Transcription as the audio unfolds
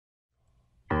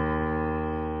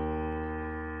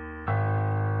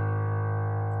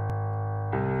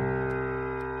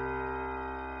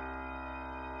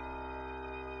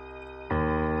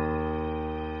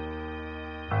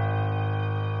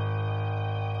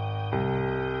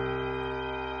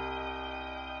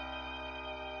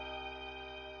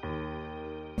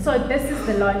So this is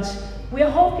the launch. We're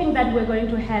hoping that we're going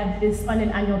to have this on an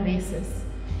annual basis.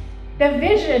 The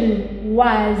vision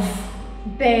was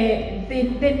the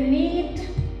need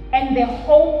and the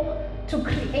hope to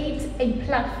create a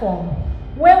platform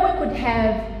where we could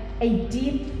have a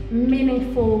deep,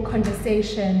 meaningful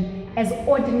conversation as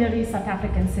ordinary South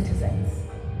African citizens.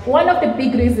 One of the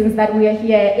big reasons that we are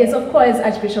here is, of course,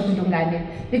 Archbishop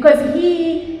Ndungane, because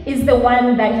he is the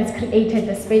one that has created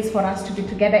the space for us to be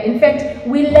together. In fact,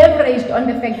 we leveraged on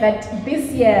the fact that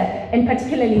this year, and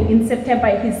particularly in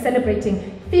September, he's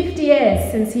celebrating 50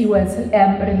 years since he was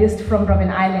released from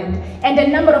Robben Island, and a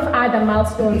number of other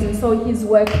milestones, and so his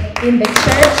work in the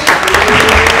church.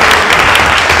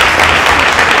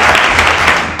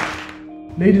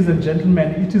 Ladies and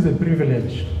gentlemen, it is a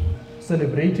privilege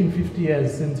celebrating 50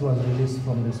 years since he was released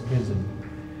from this prison.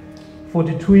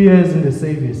 42 years in the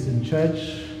service in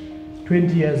church,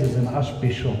 20 years as an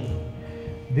archbishop.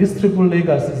 This triple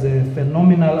legacy is a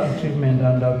phenomenal achievement,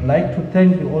 and I would like to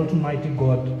thank the Almighty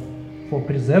God for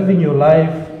preserving your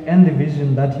life and the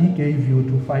vision that He gave you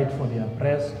to fight for the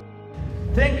oppressed.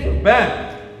 Thinking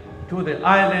back to the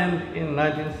island in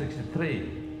 1963,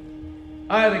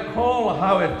 I recall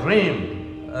how a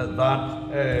dream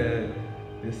that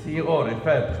the CEO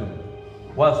referred to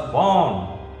was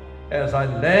born as I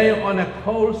lay on a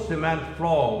cold cement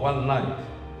floor one night.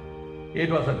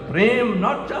 It was a dream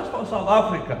not just for South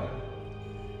Africa,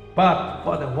 but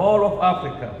for the whole of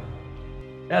Africa.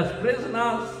 As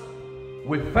prisoners,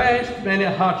 we faced many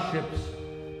hardships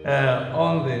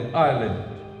on the island,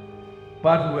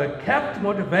 but we were kept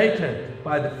motivated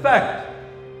by the fact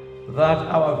that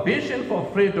our vision for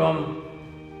freedom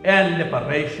and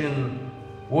liberation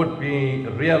would be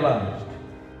realized.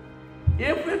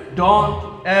 If we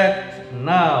don't act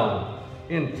now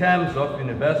in terms of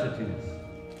universities,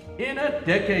 in a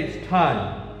decade's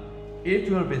time,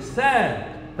 it will be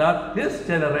said that this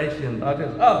generation, that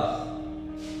is us,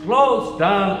 closed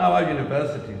down our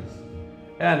universities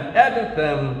and added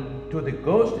them to the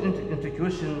ghost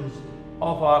institutions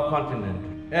of our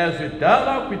continent. As we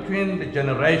dialogue between the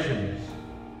generations,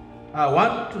 I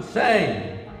want to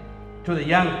say to the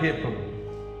young people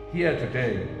here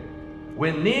today,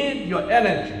 we need your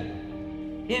energy,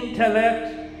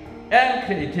 intellect, and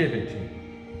creativity.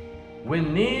 We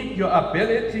need your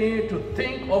ability to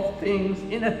think of things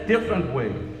in a different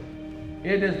way.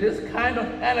 It is this kind of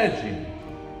energy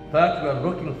that we are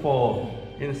looking for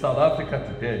in South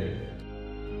Africa today.